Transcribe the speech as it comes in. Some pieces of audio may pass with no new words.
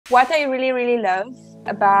What I really love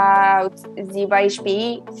about ZBook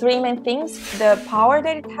HP, three main things: the power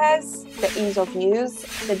that it has, the ease of use,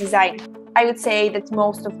 the design. I would say that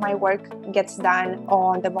most of my work gets done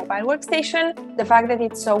on the mobile workstation. The fact that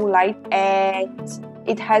it's so light and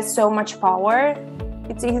it has so much power,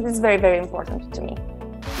 it is very important to me.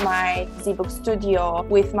 My ZBook Studio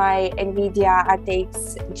with my NVIDIA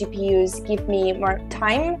RTX GPUs give me more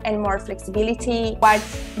time and more flexibility. What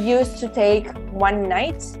used to take one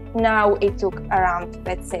night, now it took around,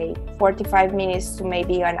 let's say, 45 minutes to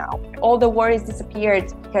maybe an hour. All the worries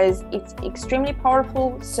disappeared because it's extremely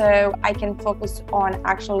powerful, so I can focus on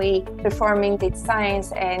actually performing data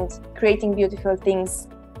science and creating beautiful things